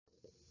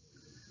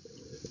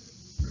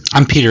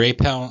I'm Peter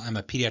Apel. I'm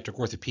a pediatric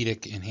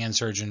orthopedic and hand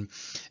surgeon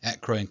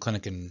at Croydon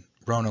Clinic in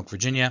Roanoke,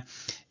 Virginia,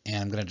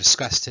 and I'm going to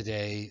discuss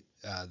today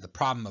the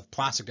problem of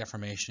plastic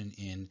deformation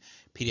in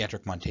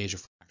pediatric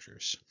Monteggia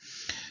fractures.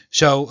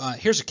 So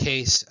here's a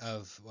case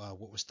of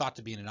what was thought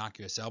to be an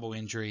innocuous elbow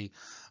injury,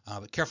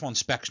 but careful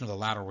inspection of the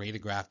lateral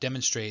radiograph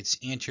demonstrates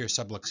anterior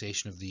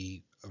subluxation of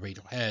the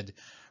radial head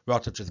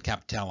relative to the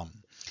capitellum.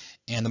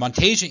 And the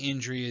Monteggia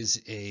injury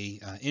is a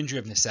injury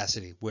of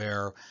necessity,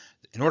 where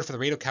in order for the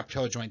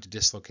radiocapitellar joint to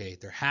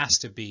dislocate, there has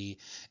to be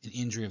an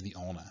injury of the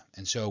ulna.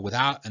 And so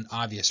without an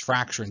obvious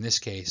fracture in this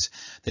case,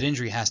 that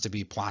injury has to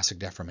be plastic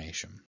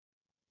deformation.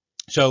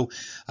 So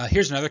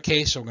here's another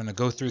case. So we're going to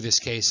go through this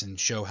case and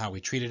show how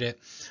we treated it,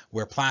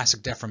 where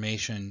plastic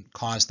deformation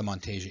caused the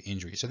Monteggia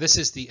injury. So this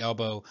is the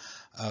elbow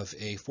of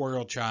a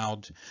 4-year-old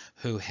child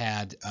who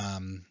had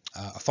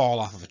a fall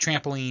off of a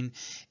trampoline,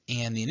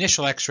 and the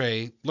initial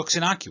x-ray looks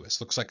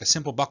innocuous, looks like a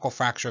simple buccal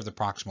fracture of the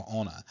proximal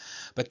ulna.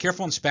 But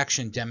careful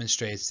inspection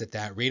demonstrates that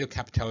that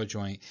radiocapitellar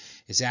joint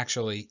is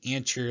actually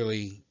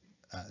anteriorly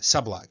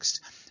subluxed,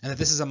 and that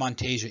this is a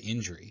Monteggia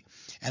injury,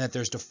 and that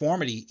there's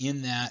deformity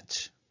in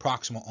that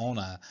proximal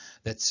ulna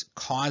that's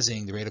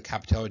causing the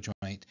radiocapitellar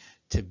joint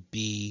to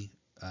be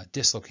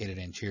dislocated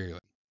anteriorly.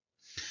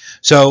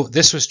 So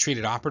this was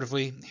treated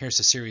operatively. Here's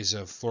a series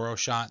of fluoro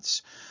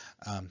shots.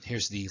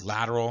 Here's the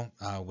lateral,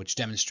 which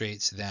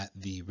demonstrates that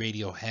the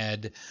radial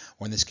head,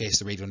 or in this case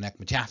the radial neck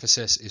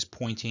metaphysis, is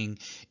pointing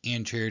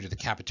anterior to the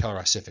capitellar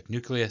ossific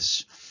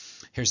nucleus.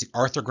 Here's the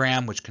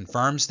arthrogram, which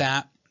confirms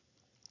that.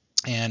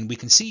 And we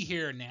can see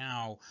here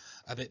now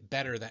a bit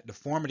better that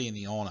deformity in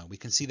the ulna. We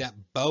can see that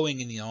bowing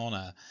in the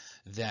ulna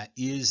that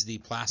is the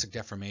plastic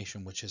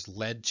deformation, which has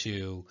led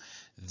to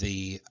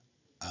the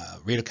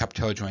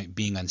radiocapitellar joint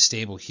being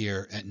unstable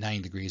here at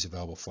 90 degrees of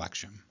elbow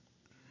flexion.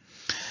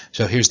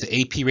 So here's the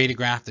AP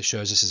radiograph that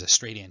shows this is a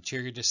straight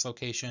anterior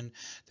dislocation.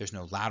 There's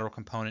no lateral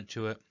component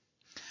to it.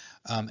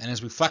 And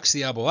as we flex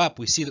the elbow up,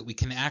 we see that we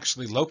can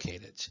actually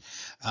locate it.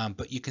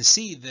 But you can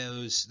see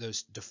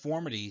those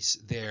deformities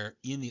there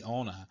in the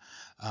ulna.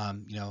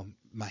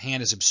 My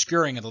hand is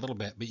obscuring it a little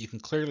bit, but you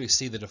can clearly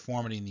see the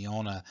deformity in the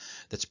ulna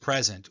that's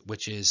present,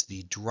 which is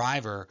the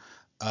driver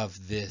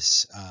of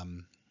this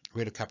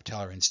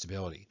radiocapitellar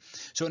instability.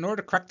 So in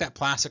order to correct that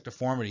plastic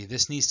deformity,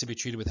 this needs to be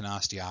treated with an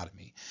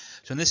osteotomy.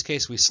 So in this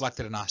case, we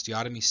selected an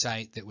osteotomy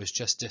site that was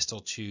just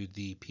distal to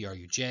the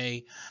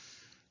PRUJ.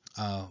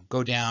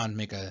 Go down,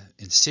 make an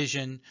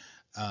incision,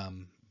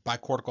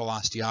 bicortical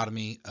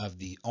osteotomy of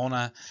the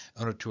ulna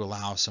in order to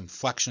allow some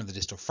flexion of the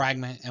distal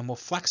fragment, and we'll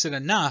flex it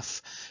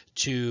enough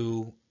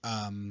to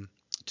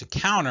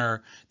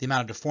counter the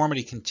amount of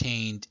deformity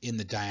contained in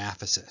the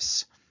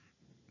diaphysis.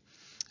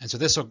 And so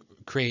this will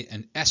create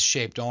an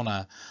S-shaped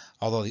ulna.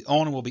 Although the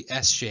ulna will be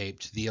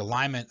S-shaped, the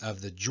alignment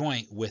of the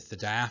joint with the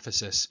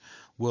diaphysis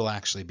will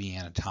actually be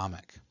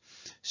anatomic.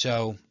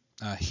 So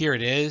here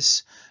it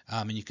is,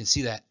 and you can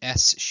see that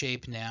S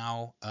shape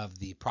now of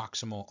the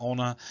proximal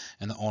ulna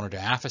and the ulnar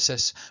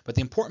diaphysis. But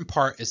the important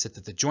part is that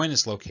the joint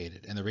is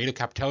located, and the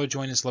radiocapitellar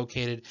joint is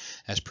located,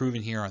 as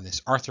proven here on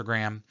this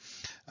arthrogram.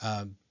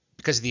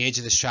 Because of the age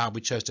of this child,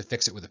 we chose to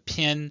fix it with a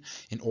pin.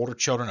 In older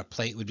children, a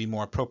plate would be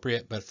more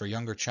appropriate, but for a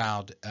younger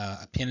child,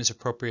 a pin is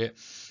appropriate.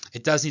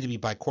 It does need to be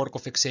bicortical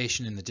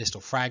fixation in the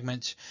distal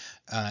fragment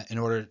in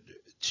order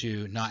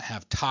to not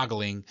have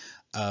toggling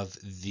of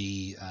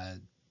the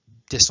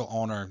distal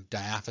ulnar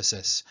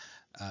diaphysis.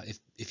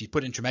 If you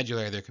put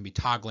intramedullary, there can be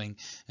toggling,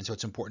 and so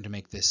it's important to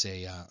make this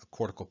a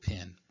cortical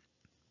pin.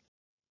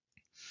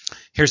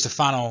 Here's the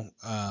final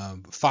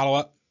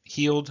follow-up,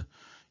 healed.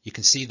 You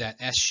can see that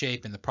S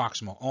shape in the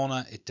proximal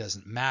ulna. It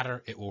doesn't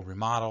matter, it will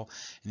remodel.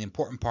 And the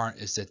important part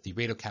is that the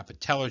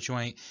radiocapitellar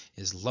joint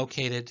is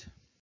located.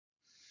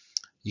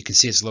 You can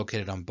see it's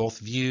located on both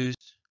views.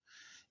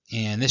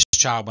 And this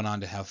child went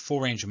on to have full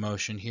range of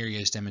motion. Here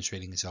he is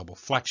demonstrating his elbow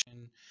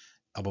flexion,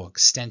 elbow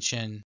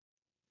extension,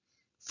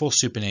 full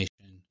supination,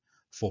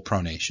 full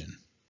pronation.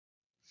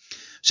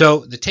 So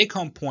the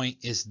take-home point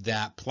is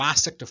that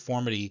plastic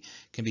deformity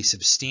can be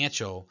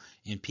substantial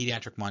in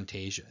pediatric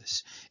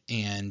Monteggias,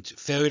 and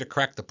failure to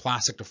correct the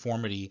plastic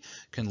deformity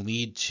can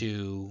lead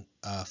to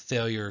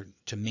failure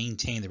to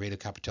maintain the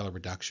radiocapitellar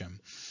reduction.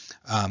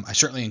 I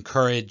certainly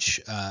encourage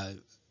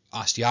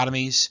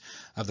osteotomies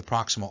of the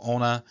proximal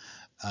ulna,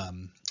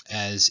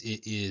 as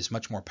it is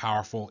much more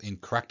powerful in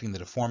correcting the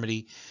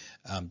deformity.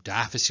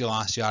 Diaphyseal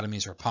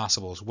osteotomies are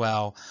possible as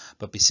well,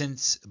 but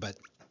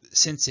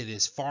since it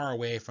is far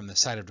away from the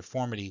site of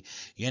deformity,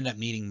 you end up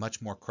needing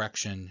much more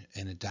correction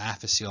in a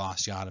diaphyseal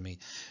osteotomy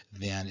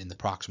than in the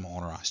proximal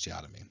ulnar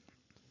osteotomy.